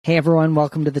Hey everyone,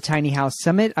 welcome to the Tiny House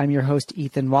Summit. I'm your host,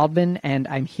 Ethan Waldman, and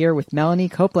I'm here with Melanie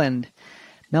Copeland.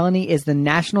 Melanie is the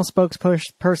national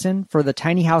spokesperson for the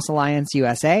Tiny House Alliance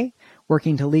USA.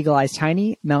 Working to legalize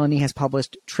tiny, Melanie has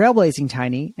published Trailblazing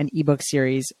Tiny, an ebook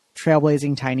series,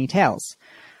 Trailblazing Tiny Tales.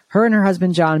 Her and her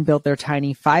husband John built their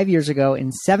tiny 5 years ago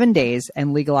in 7 days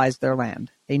and legalized their land.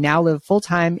 They now live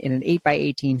full-time in an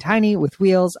 8x18 tiny with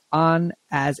wheels on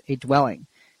as a dwelling.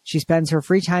 She spends her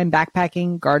free time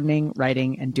backpacking, gardening,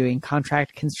 writing, and doing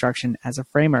contract construction as a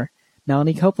framer.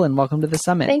 Melanie Copeland, welcome to the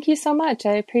summit. Thank you so much.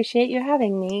 I appreciate you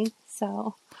having me.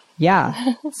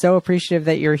 Yeah, so appreciative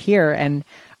that you're here. And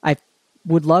I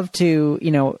would love to,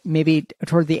 maybe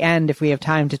toward the end, if we have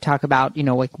time, to talk about,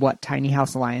 like what Tiny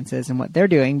House Alliance is and what they're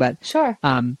doing. But sure.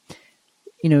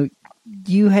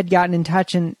 You had gotten in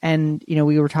touch and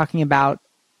we were talking about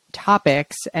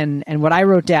topics, and what I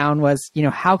wrote down was,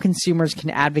 how consumers can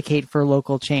advocate for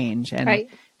local change. And right.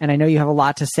 And I know you have a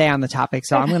lot to say on the topic,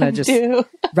 so I'm going to just,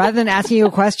 rather than asking you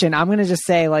a question, I'm going to just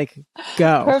say,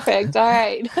 go. Perfect. All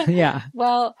right. Yeah.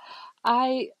 Well,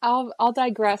 I'll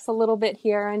digress a little bit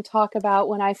here and talk about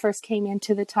when I first came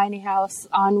into the Tiny House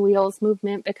on Wheels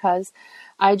movement, because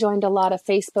I joined a lot of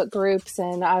Facebook groups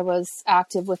and I was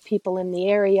active with people in the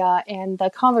area, and the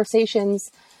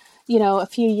conversations a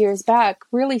few years back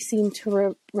really seemed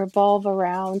to revolve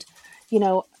around,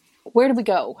 where do we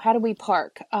go? How do we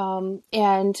park?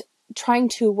 And trying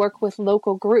to work with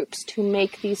local groups to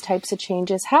make these types of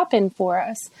changes happen for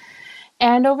us.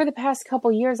 And over the past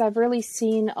couple years, I've really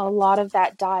seen a lot of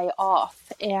that die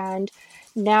off. And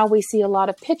now we see a lot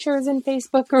of pictures in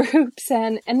Facebook groups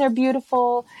and they're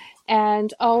beautiful.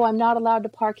 And, I'm not allowed to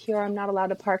park here. I'm not allowed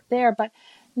to park there. But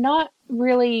not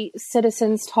really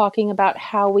citizens talking about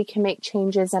how we can make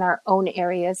changes in our own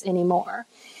areas anymore.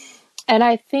 And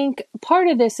I think part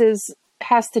of this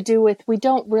has to do with we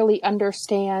don't really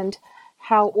understand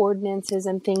how ordinances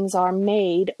and things are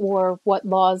made or what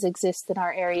laws exist in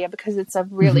our area, because it's a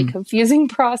really confusing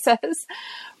process.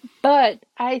 But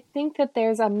I think that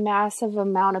there's a massive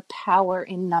amount of power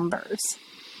in numbers.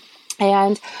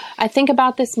 And I think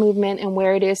about this movement and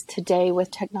where it is today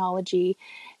with technology.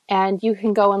 And you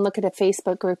can go and look at a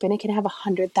Facebook group and it can have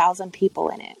 100,000 people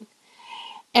in it.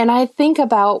 And I think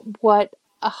about what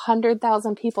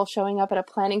 100,000 people showing up at a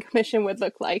planning commission would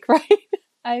look like, right?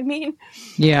 I mean,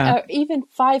 yeah, even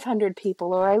 500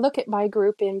 people. Or I look at my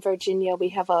group in Virginia, we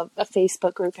have a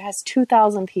Facebook group. It has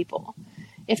 2,000 people.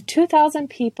 If 2,000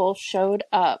 people showed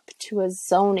up to a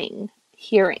zoning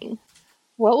hearing,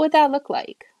 what would that look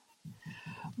like?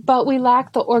 But we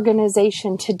lack the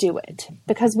organization to do it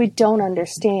because we don't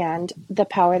understand the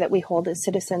power that we hold as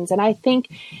citizens. And I think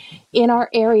in our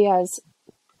areas,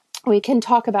 we can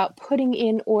talk about putting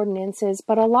in ordinances,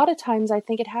 but a lot of times I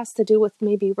think it has to do with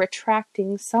maybe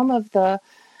retracting some of the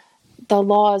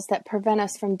laws that prevent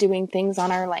us from doing things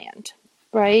on our land,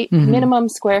 right? Mm-hmm. Minimum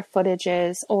square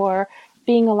footages, or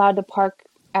being allowed to park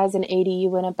as an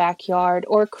ADU in a backyard,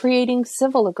 or creating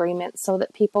civil agreements so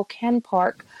that people can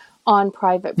park on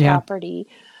private property.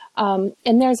 And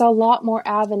there's a lot more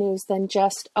avenues than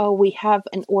just, we have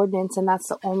an ordinance and that's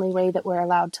the only way that we're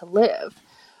allowed to live.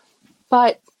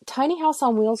 But Tiny House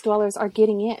on Wheels dwellers are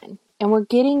getting in, and we're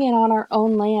getting in on our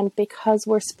own land because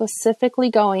we're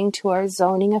specifically going to our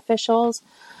zoning officials,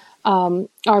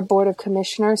 our Board of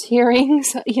Commissioners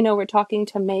hearings. We're talking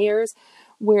to mayors,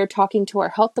 we're talking to our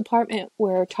health department,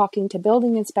 we're talking to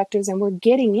building inspectors, and we're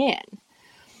getting in.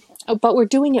 But we're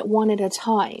doing it one at a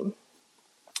time.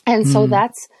 And so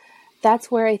that's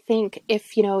where I think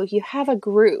if, you have a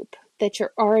group that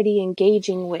you're already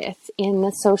engaging with in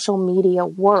the social media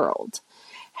world,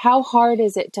 how hard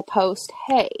is it to post,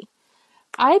 hey,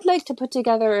 I'd like to put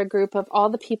together a group of all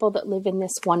the people that live in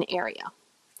this one area,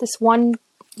 this one,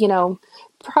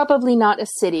 probably not a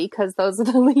city because those are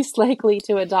the least likely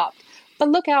to adopt, but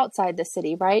look outside the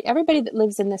city, right? Everybody that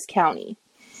lives in this county.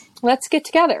 Let's get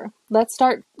together. Let's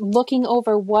start looking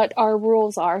over what our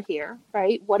rules are here,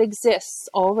 right? What exists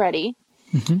already.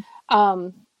 Mm-hmm.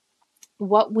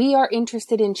 What we are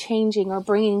interested in changing or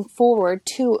bringing forward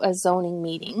to a zoning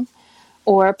meeting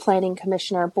or a planning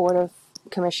commissioner, board of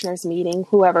commissioners meeting,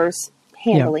 whoever's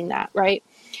handling that, right?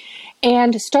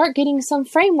 And start getting some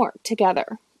framework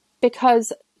together,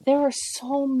 because there are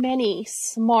so many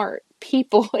smart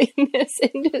people in this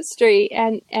industry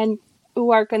and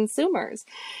who are consumers.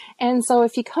 And so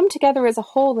if you come together as a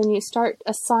whole and you start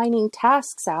assigning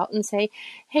tasks out and say,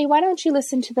 hey, why don't you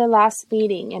listen to the last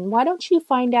meeting? And why don't you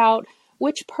find out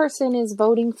which person is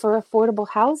voting for affordable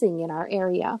housing in our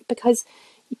area? Because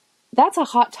that's a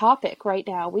hot topic right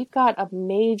now. We've got a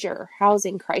major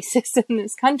housing crisis in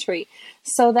this country.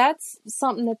 So that's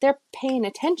something that they're paying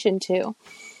attention to.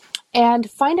 and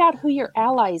find out who your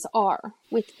allies are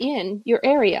within your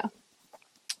area.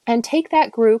 And take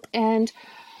that group, and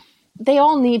they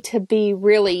all need to be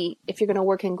really, if you're going to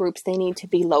work in groups, they need to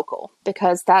be local,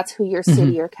 because that's who your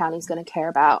city or county is going to care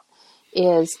about,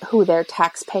 is who their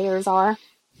taxpayers are.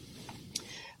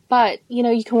 But,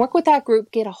 you can work with that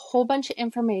group, get a whole bunch of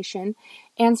information,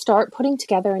 and start putting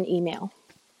together an email,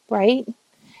 right?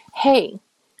 Hey,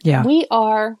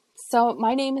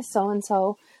 my name is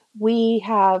so-and-so. We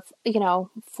have,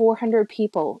 400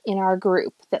 people in our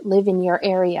group that live in your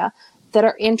area that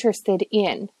are interested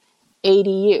in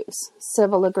ADUs,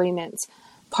 civil agreements,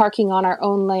 parking on our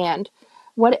own land,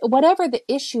 whatever the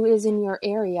issue is in your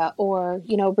area, or,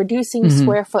 reducing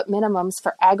square foot minimums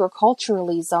for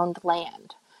agriculturally zoned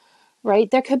land, right?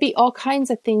 There could be all kinds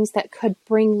of things that could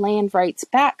bring land rights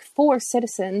back for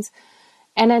citizens.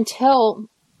 And until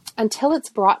it's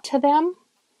brought to them,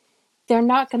 they're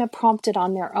not going to prompt it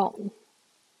on their own.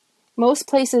 Most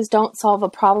places don't solve a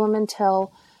problem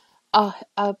until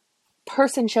a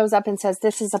person shows up and says,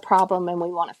 this is a problem and we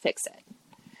want to fix it.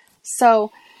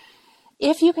 So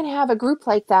if you can have a group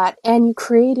like that and you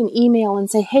create an email and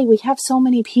say, hey, we have so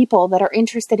many people that are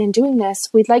interested in doing this.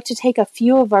 We'd like to take a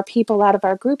few of our people out of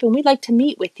our group and we'd like to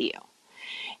meet with you.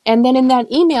 And then in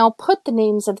that email, put the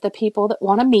names of the people that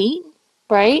want to meet,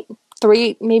 right?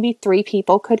 Maybe three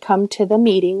people could come to the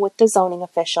meeting with the zoning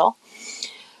official,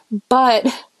 but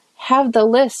have the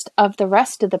list of the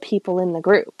rest of the people in the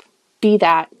group. Be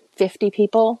that 50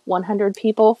 people, 100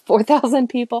 people, 4,000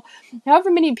 people,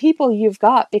 however many people you've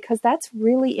got, because that's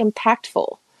really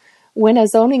impactful. When a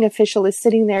zoning official is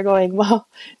sitting there going, well,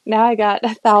 now I got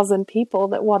 1,000 people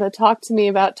that want to talk to me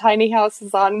about tiny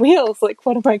houses on wheels. Like,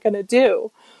 what am I going to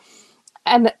do?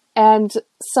 And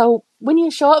so when you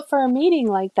show up for a meeting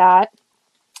like that,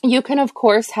 you can, of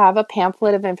course, have a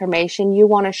pamphlet of information. You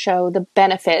want to show the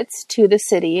benefits to the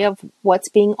city of what's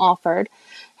being offered.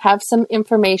 Have some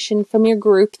information from your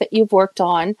group that you've worked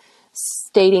on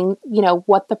stating,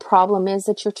 what the problem is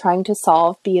that you're trying to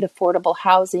solve, be it affordable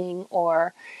housing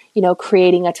or,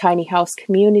 creating a tiny house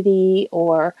community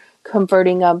or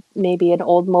converting maybe an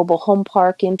old mobile home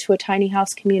park into a tiny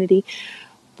house community.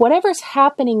 Whatever's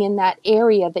happening in that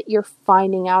area that you're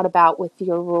finding out about with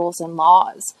your rules and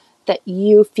laws that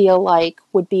you feel like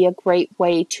would be a great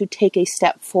way to take a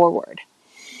step forward.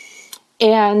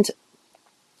 And,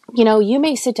 you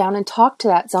may sit down and talk to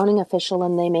that zoning official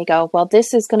and they may go, well,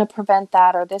 this is going to prevent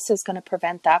that, or this is going to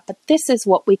prevent that, but this is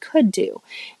what we could do.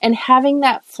 And having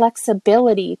that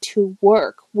flexibility to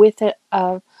work with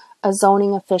a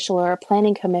zoning official or a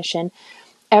planning commission,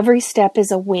 every step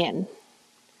is a win.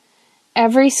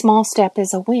 Every small step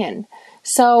is a win.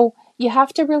 So you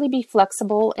have to really be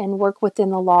flexible and work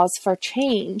within the laws for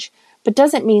change, but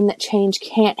doesn't mean that change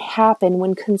can't happen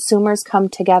when consumers come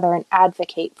together and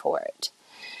advocate for it.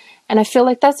 And I feel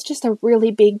like that's just a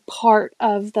really big part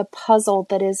of the puzzle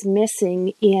that is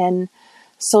missing in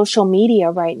social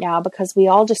media right now, because we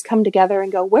all just come together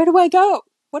and go, where do I go?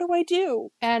 What do I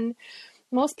do? And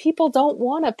most people don't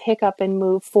want to pick up and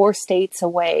move 4 states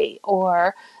away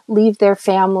or leave their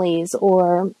families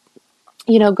or,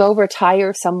 go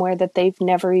retire somewhere that they've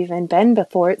never even been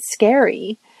before. It's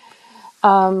scary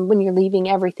when you're leaving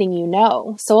everything you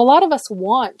know. So a lot of us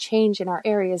want change in our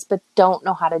areas, but don't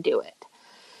know how to do it.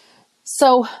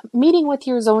 So meeting with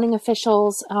your zoning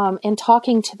officials and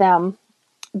talking to them,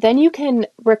 then you can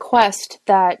request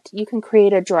that you can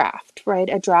create a draft, right?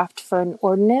 A draft for an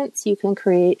ordinance. You can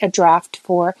create a draft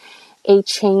for a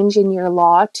change in your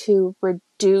law to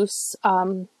reduce,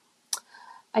 the,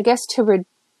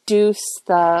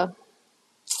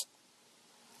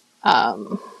 I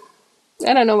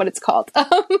don't know what it's called,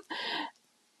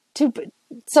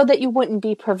 so that you wouldn't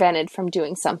be prevented from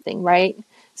doing something, right?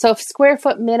 So if square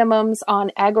foot minimums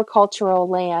on agricultural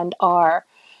land are,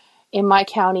 in my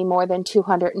county, more than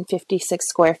 256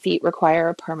 square feet require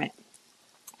a permit.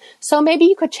 So maybe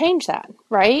you could change that,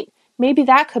 right? Maybe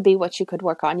that could be what you could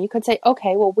work on. You could say,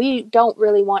 okay, well, we don't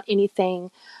really want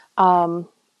anything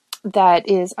that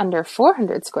is under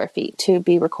 400 square feet to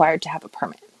be required to have a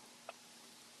permit.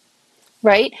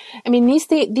 Right? I mean,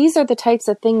 these are the types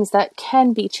of things that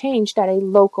can be changed at a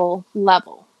local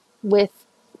level with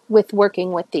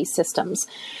working with these systems.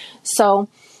 So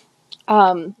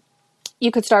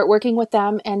you could start working with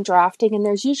them and drafting, and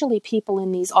there's usually people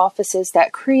in these offices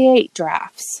that create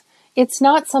drafts. It's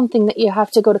not something that you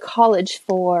have to go to college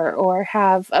for or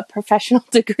have a professional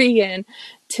degree in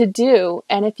to do.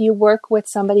 And if you work with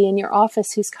somebody in your office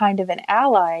who's kind of an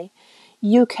ally,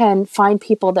 you can find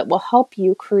people that will help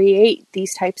you create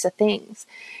these types of things.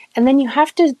 And then you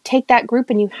have to take that group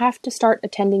and you have to start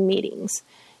attending meetings.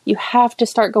 You have to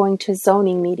start going to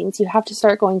zoning meetings. You have to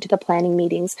start going to the planning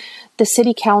meetings, the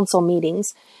city council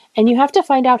meetings, and you have to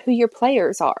find out who your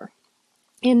players are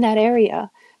in that area.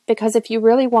 Because if you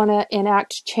really want to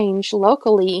enact change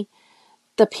locally,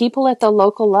 the people at the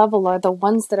local level are the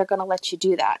ones that are going to let you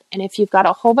do that. And if you've got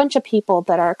a whole bunch of people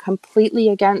that are completely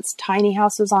against tiny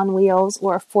houses on wheels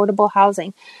or affordable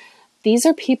housing, these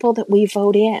are people that we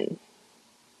vote in.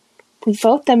 We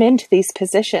vote them into these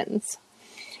positions.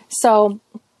 So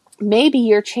maybe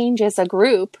your change as a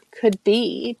group could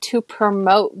be to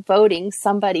promote voting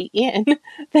somebody in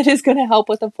that is going to help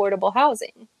with affordable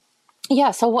housing.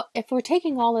 Yeah, so if we're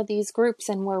taking all of these groups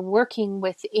and we're working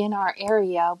within our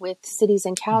area with cities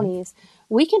and counties,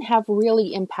 we can have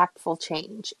really impactful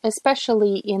change,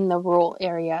 especially in the rural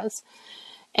areas.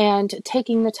 And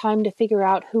taking the time to figure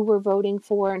out who we're voting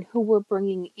for and who we're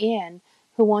bringing in,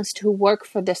 who wants to work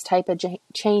for this type of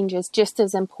change, is just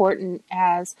as important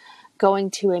as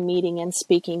going to a meeting and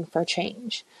speaking for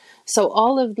change. So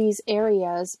all of these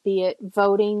areas, be it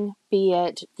voting, be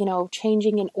it,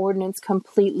 changing an ordinance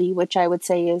completely, which I would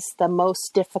say is the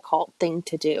most difficult thing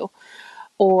to do,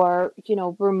 or,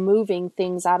 removing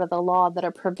things out of the law that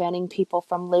are preventing people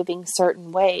from living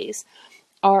certain ways,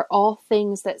 are all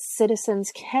things that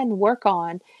citizens can work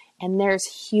on. And there's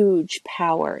huge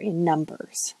power in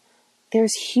numbers.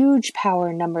 There's huge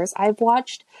power in numbers. I've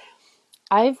watched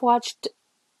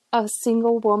a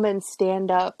single woman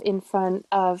stand up in front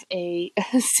of a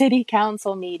city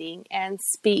council meeting and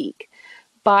speak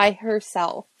by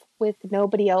herself with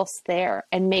nobody else there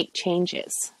and make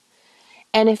changes.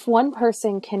 And if one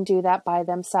person can do that by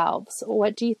themselves,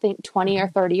 what do you think 20 or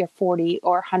 30 or 40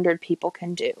 or 100 people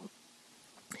can do?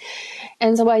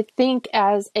 And so I think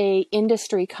as a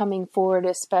industry coming forward,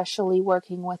 especially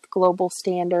working with global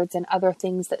standards and other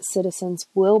things that citizens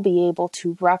will be able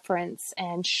to reference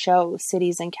and show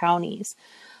cities and counties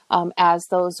as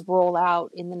those roll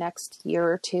out in the next year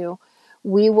or two,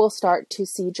 we will start to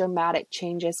see dramatic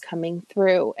changes coming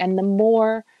through. And the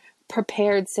more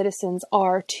prepared citizens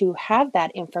are to have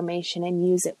that information and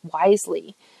use it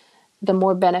wisely, the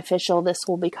more beneficial this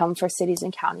will become for cities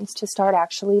and counties to start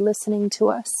actually listening to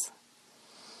us.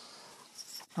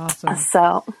 Awesome.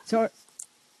 So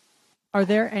are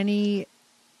there any,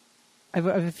 I have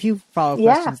a few follow-up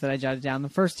questions that I jotted down. The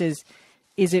first is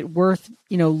it worth,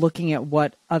 looking at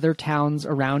what other towns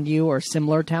around you or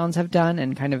similar towns have done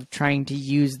and kind of trying to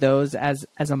use those as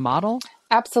a model?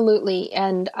 Absolutely.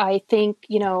 And I think,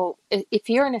 if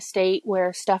you're in a state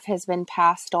where stuff has been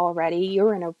passed already,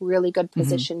 you're in a really good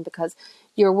position because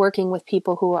you're working with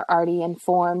people who are already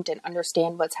informed and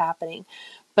understand what's happening.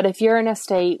 But if you're in a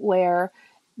state where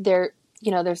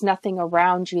there's nothing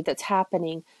around you that's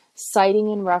happening,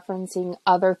 citing and referencing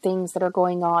other things that are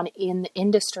going on in the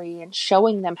industry and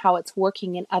showing them how it's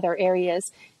working in other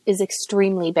areas is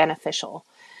extremely beneficial.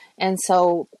 And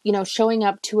so, showing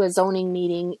up to a zoning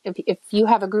meeting, if you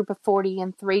have a group of 40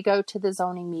 and 3 go to the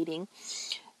zoning meeting,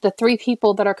 the 3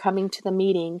 people that are coming to the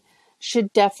meeting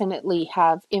should definitely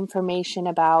have information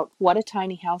about what a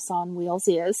tiny house on wheels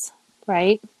is,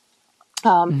 right?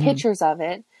 Pictures of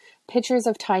it, pictures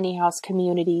of tiny house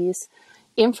communities,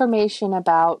 information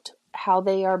about how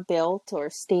they are built or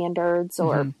standards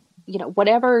or,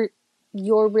 whatever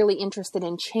you're really interested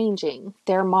in changing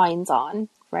their minds on,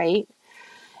 right?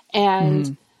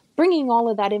 And bringing all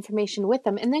of that information with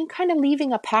them and then kind of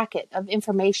leaving a packet of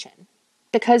information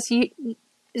because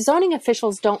zoning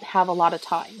officials don't have a lot of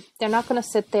time. They're not going to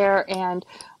sit there and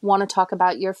want to talk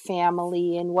about your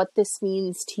family and what this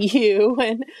means to you.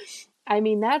 And I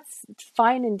mean, that's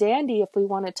fine and dandy if we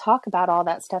want to talk about all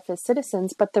that stuff as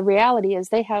citizens. But the reality is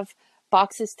they have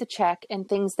boxes to check and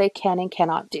things they can and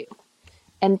cannot do.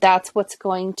 And that's what's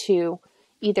going to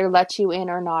either let you in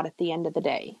or not at the end of the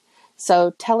day.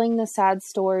 So telling the sad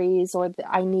stories or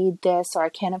I need this or I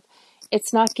can't,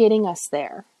 it's not getting us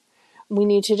there. We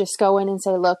need to just go in and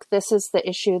say, look, this is the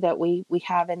issue that we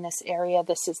have in this area.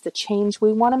 This is the change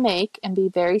we want to make and be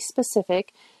very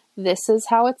specific. This is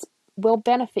how it will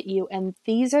benefit you. And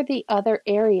these are the other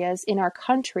areas in our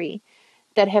country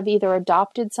that have either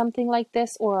adopted something like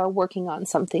this or are working on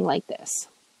something like this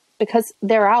because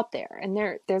they're out there and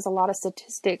there's a lot of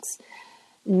statistics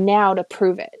now to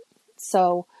prove it.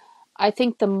 So I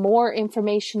think the more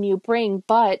information you bring,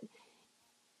 but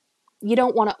you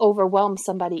don't want to overwhelm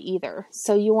somebody either.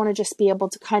 So you want to just be able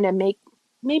to kind of make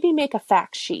a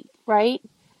fact sheet, right?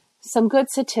 Some good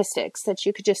statistics that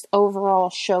you could just overall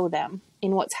show them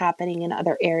in what's happening in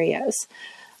other areas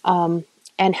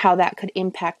and how that could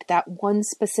impact that one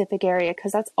specific area,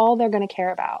 because that's all they're going to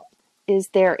care about is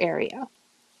their area.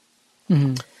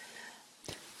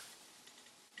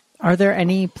 Are there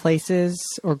any places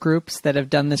or groups that have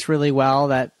done this really well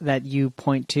that you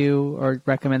point to or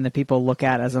recommend that people look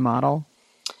at as a model?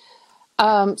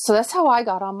 So that's how I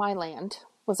got on my land,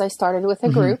 was I started with a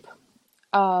group.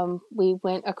 We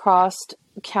went across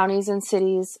counties and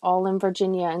cities all in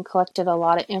Virginia and collected a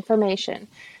lot of information.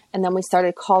 And then we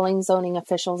started calling zoning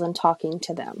officials and talking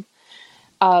to them.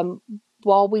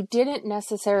 While we didn't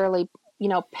necessarily,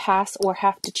 pass or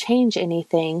have to change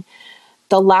anything,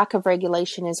 the lack of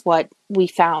regulation is what we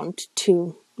found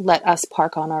to let us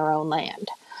park on our own land.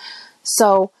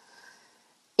 So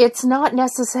it's not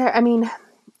necessary. I mean,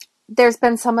 there's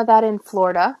been some of that in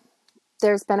Florida.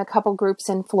 There's been a couple groups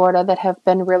in Florida that have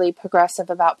been really progressive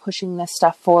about pushing this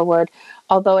stuff forward.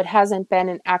 Although it hasn't been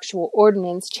an actual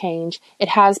ordinance change, it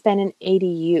has been an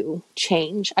ADU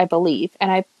change, I believe.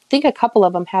 And I think a couple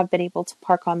of them have been able to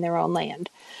park on their own land.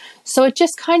 So it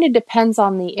just kind of depends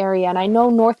on the area. And I know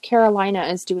North Carolina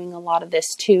is doing a lot of this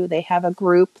too. They have a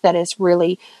group that is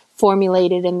really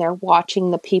formulated and they're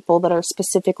watching the people that are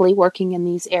specifically working in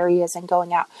these areas and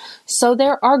going out. So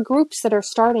there are groups that are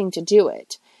starting to do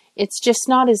it. It's just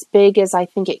not as big as I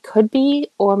think it could be,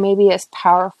 or maybe as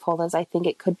powerful as I think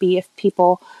it could be if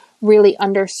people really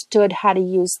understood how to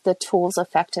use the tools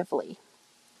effectively.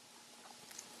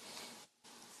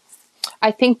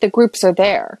 I think the groups are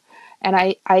there. And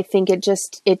I think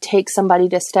it takes somebody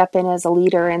to step in as a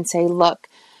leader and say, look,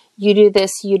 you do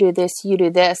this, you do this, you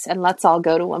do this, and let's all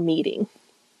go to a meeting.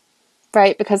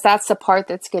 Right? Because that's the part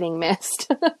that's getting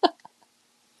missed.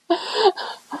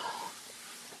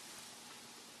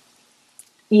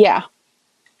 Yeah.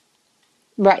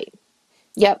 Right.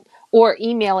 Yep. Or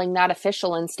emailing that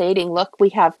official and stating, look, we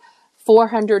have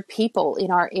 400 people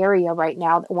in our area right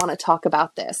now that want to talk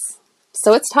about this.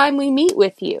 So it's time we meet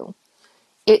with you.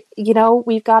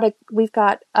 We've got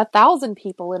 1,000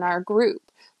 people in our group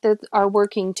that are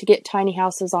working to get tiny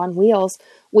houses on wheels.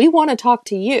 We want to talk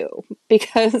to you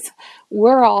because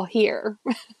we're all here.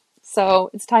 So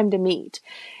it's time to meet.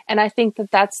 And I think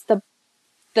that that's the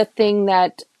thing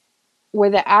where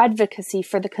the advocacy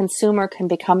for the consumer can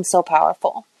become so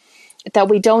powerful that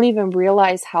we don't even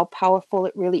realize how powerful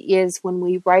it really is when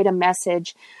we write a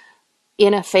message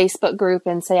in a Facebook group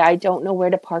and say, I don't know where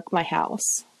to park my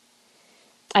house.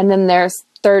 And then there's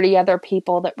 30 other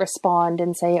people that respond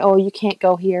and say, oh, you can't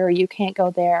go here, or you can't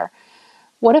go there.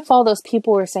 What if all those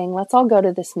people were saying, let's all go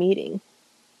to this meeting?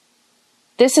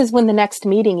 This is when the next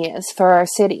meeting is for our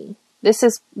city. This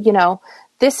is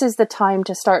the time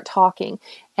to start talking.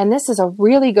 And this is a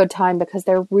really good time because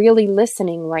they're really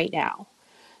listening right now.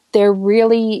 They're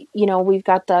really, we've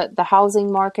got the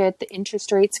housing market, the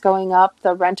interest rates going up,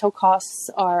 the rental costs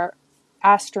are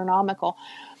astronomical.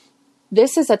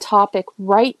 This is a topic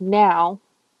right now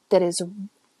that is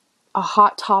a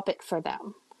hot topic for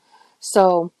them.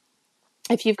 So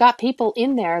if you've got people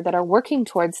in there that are working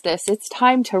towards this, it's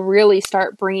time to really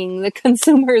start bringing the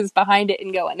consumers behind it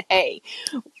and going, hey,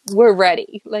 we're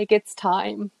ready. Like, it's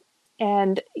time.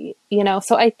 And,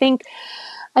 so I think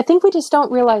we just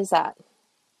don't realize that.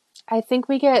 I think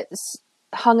we get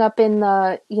hung up in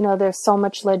there's so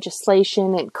much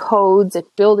legislation and codes and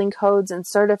building codes and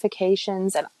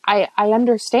certifications. And I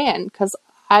understand because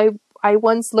I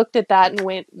once looked at that and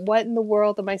went, what in the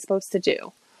world am I supposed to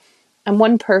do? I'm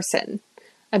one person.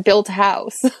 I built a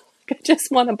house. I just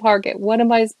want to park it. What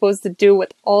am I supposed to do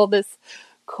with all this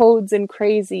codes and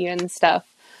crazy and stuff?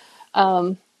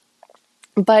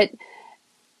 But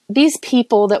these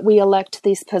people that we elect to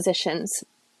these positions,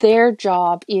 their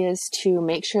job is to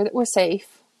make sure that we're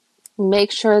safe,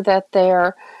 make sure that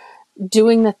they're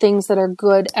doing the things that are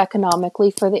good economically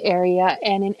for the area.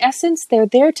 And in essence, they're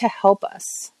there to help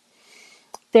us.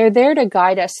 They're there to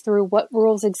guide us through what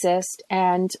rules exist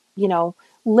and,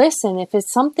 listen, if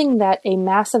it's something that a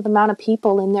massive amount of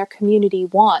people in their community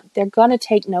want, they're going to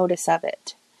take notice of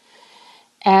it.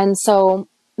 And so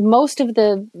most of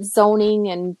the zoning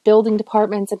and building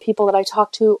departments and people that I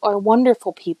talk to are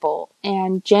wonderful people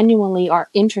and genuinely are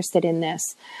interested in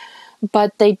this,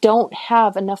 but they don't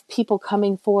have enough people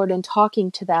coming forward and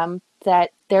talking to them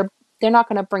that they're not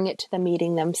going to bring it to the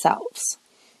meeting themselves.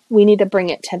 We need to bring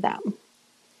it to them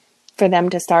for them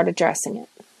to start addressing it.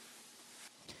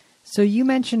 So you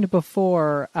mentioned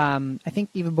before, I think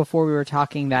even before we were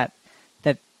talking that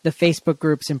the Facebook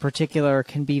groups in particular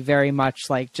can be very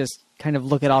much like just kind of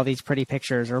look at all these pretty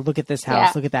pictures or look at this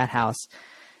house, look at that house.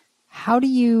 How do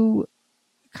you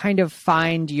kind of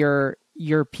find your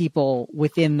people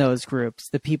within those groups,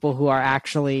 the people who are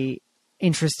actually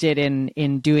interested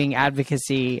in doing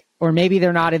advocacy, or maybe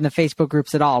they're not in the Facebook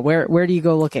groups at all? Where do you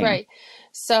go looking? Right.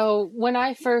 So when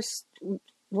I first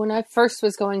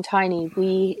was going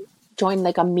tiny, join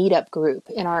like a meetup group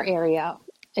in our area.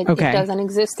 It doesn't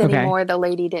exist anymore. The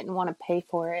lady didn't want to pay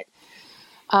for it.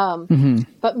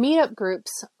 But meetup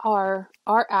groups are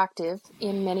active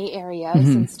in many areas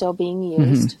and still being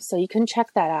used. So you can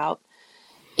check that out.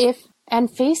 And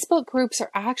Facebook groups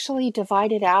are actually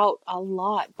divided out a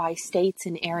lot by states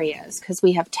and areas, because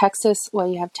we have Texas,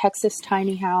 you have Texas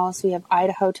Tiny House, we have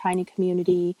Idaho Tiny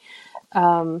Community,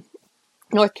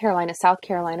 North Carolina, South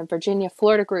Carolina, Virginia,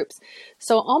 Florida groups.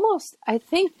 So I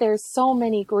think there's so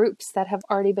many groups that have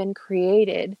already been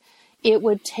created. It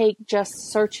would take just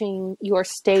searching your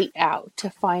state out to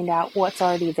find out what's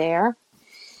already there.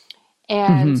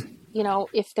 And,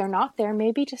 if they're not there,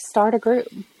 maybe just start a group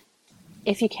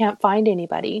if you can't find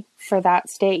anybody for that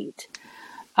state.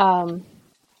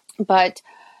 But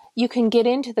you can get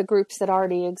into the groups that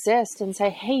already exist and say,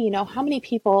 hey, how many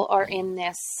people are in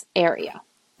this area,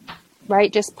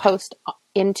 right? Just post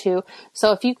into.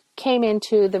 So if you came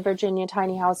into the Virginia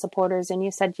Tiny House supporters and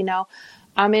you said,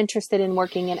 I'm interested in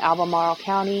working in Albemarle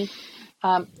County.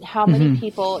 How many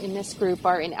people in this group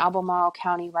are in Albemarle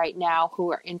County right now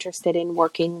who are interested in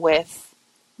working with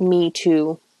me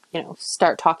to,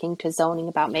 start talking to zoning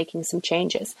about making some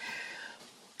changes?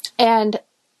 And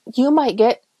you might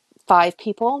get 5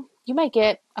 people, you might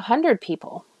get 100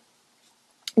 people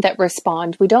that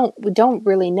respond. We don't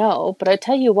really know, but I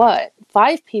tell you what,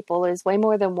 5 people is way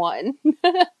more than 1.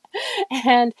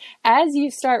 And as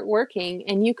you start working,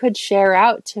 and you could share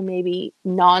out to maybe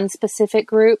non-specific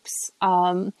groups,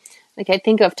 like I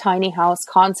think of Tiny House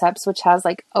Concepts, which has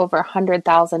like over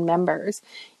 100,000 members.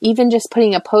 Even just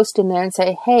putting a post in there and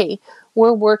say, hey,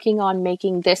 we're working on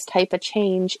making this type of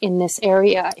change in this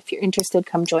area. If you're interested,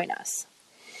 come join us.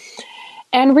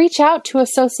 And reach out to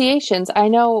associations. I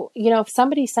know, if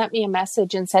somebody sent me a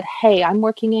message and said, hey, I'm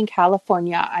working in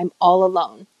California, I'm all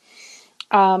alone.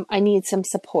 I need some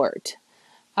support.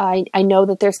 I know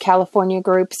that there's California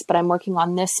groups, but I'm working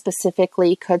on this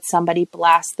specifically. Could somebody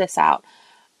blast this out?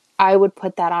 I would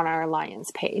put that on our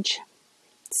Alliance page.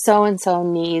 So-and-so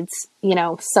needs,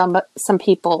 some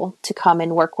people to come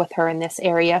and work with her in this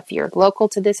area. If you're local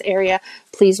to this area,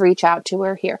 please reach out to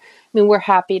her here. We're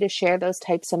happy to share those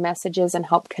types of messages and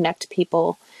help connect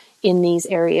people in these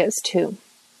areas too.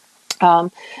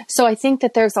 So I think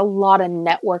that there's a lot of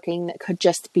networking that could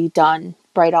just be done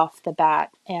right off the bat.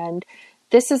 And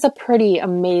this is a pretty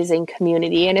amazing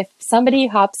community. And if somebody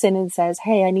hops in and says,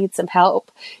 hey, I need some help,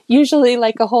 usually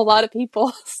like a whole lot of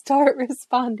people start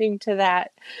responding to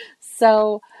that.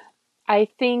 So I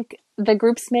think the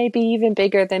groups may be even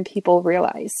bigger than people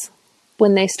realize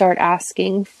when they start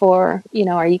asking for,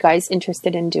 are you guys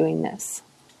interested in doing this?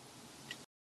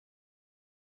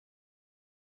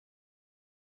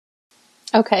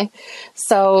 Okay,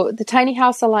 so the Tiny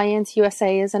House Alliance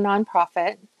USA is a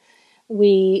nonprofit.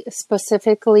 We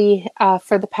specifically,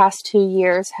 for the past 2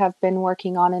 years, have been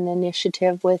working on an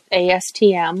initiative with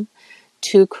ASTM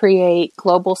to create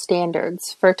global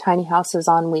standards for tiny houses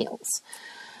on wheels.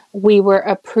 We were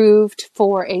approved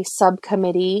for a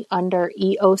subcommittee under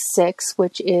E06,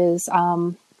 which is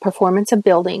performance of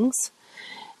buildings.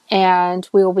 And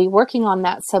we will be working on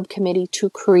that subcommittee to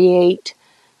create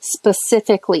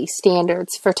specifically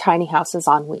standards for tiny houses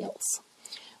on wheels.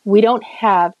 We don't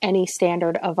have any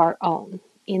standard of our own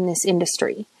in this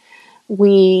industry.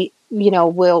 We,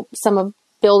 some of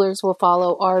builders will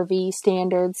follow RV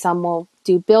standards, some will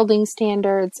do building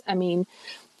standards.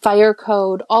 Fire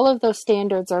code, all of those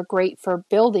standards are great for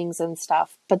buildings and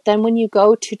stuff. But then when you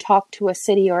go to talk to a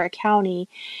city or a county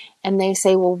and they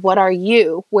say, well, what are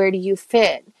you? Where do you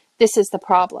fit? This is the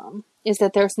problem, is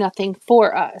that there's nothing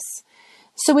for us.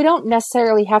 So we don't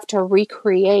necessarily have to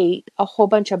recreate a whole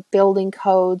bunch of building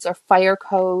codes or fire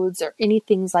codes or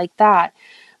anything like that.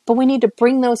 But we need to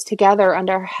bring those together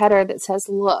under a header that says,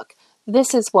 look,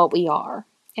 this is what we are.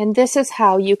 And this is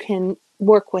how you can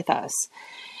work with us.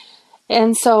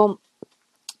 And so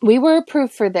we were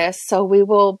approved for this. So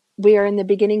we are in the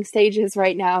beginning stages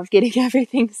right now of getting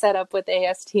everything set up with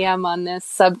ASTM on this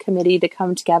subcommittee to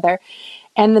come together.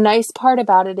 And the nice part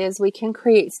about it is we can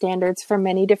create standards for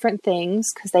many different things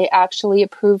because they actually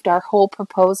approved our whole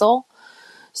proposal.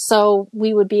 So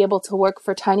we would be able to work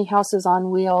for tiny houses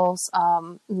on wheels,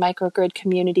 microgrid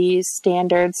communities,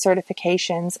 standards,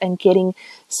 certifications, and getting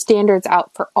standards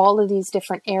out for all of these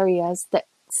different areas that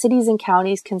cities and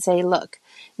counties can say, look,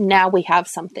 now we have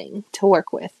something to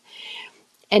work with.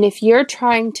 And if you're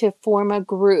trying to form a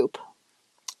group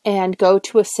and go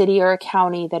to a city or a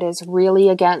county that is really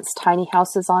against tiny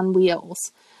houses on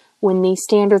wheels, when these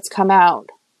standards come out,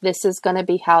 this is going to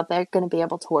be how they're going to be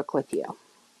able to work with you.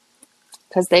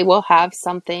 Because they will have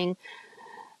something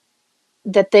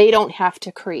that they don't have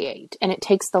to create. And it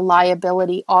takes the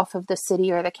liability off of the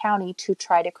city or the county to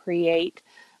try to create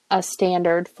a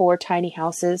standard for tiny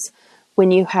houses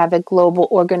when you have a global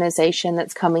organization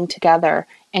that's coming together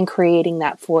and creating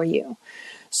that for you.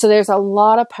 So there's a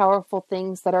lot of powerful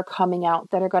things that are coming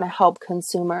out that are going to help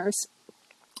consumers.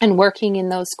 And working in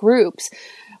those groups,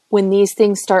 when these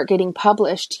things start getting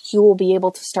published, you will be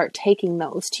able to start taking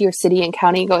those to your city and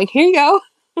county and going, here you go.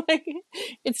 Like,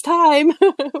 it's time.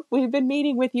 We've been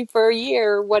meeting with you for a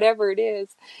year, whatever it is.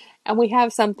 And we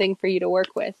have something for you to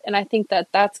work with. And I think that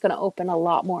that's going to open a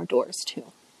lot more doors too.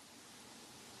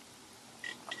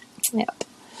 Yep.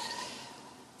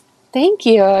 Thank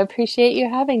you. I appreciate you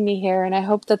having me here. And I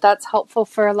hope that that's helpful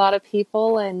for a lot of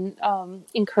people and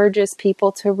encourages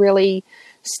people to really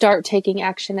start taking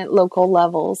action at local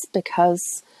levels,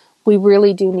 because we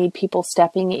really do need people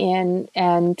stepping in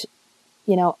and,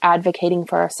 advocating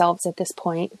for ourselves at this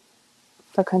point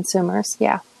for consumers.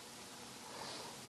 Yeah.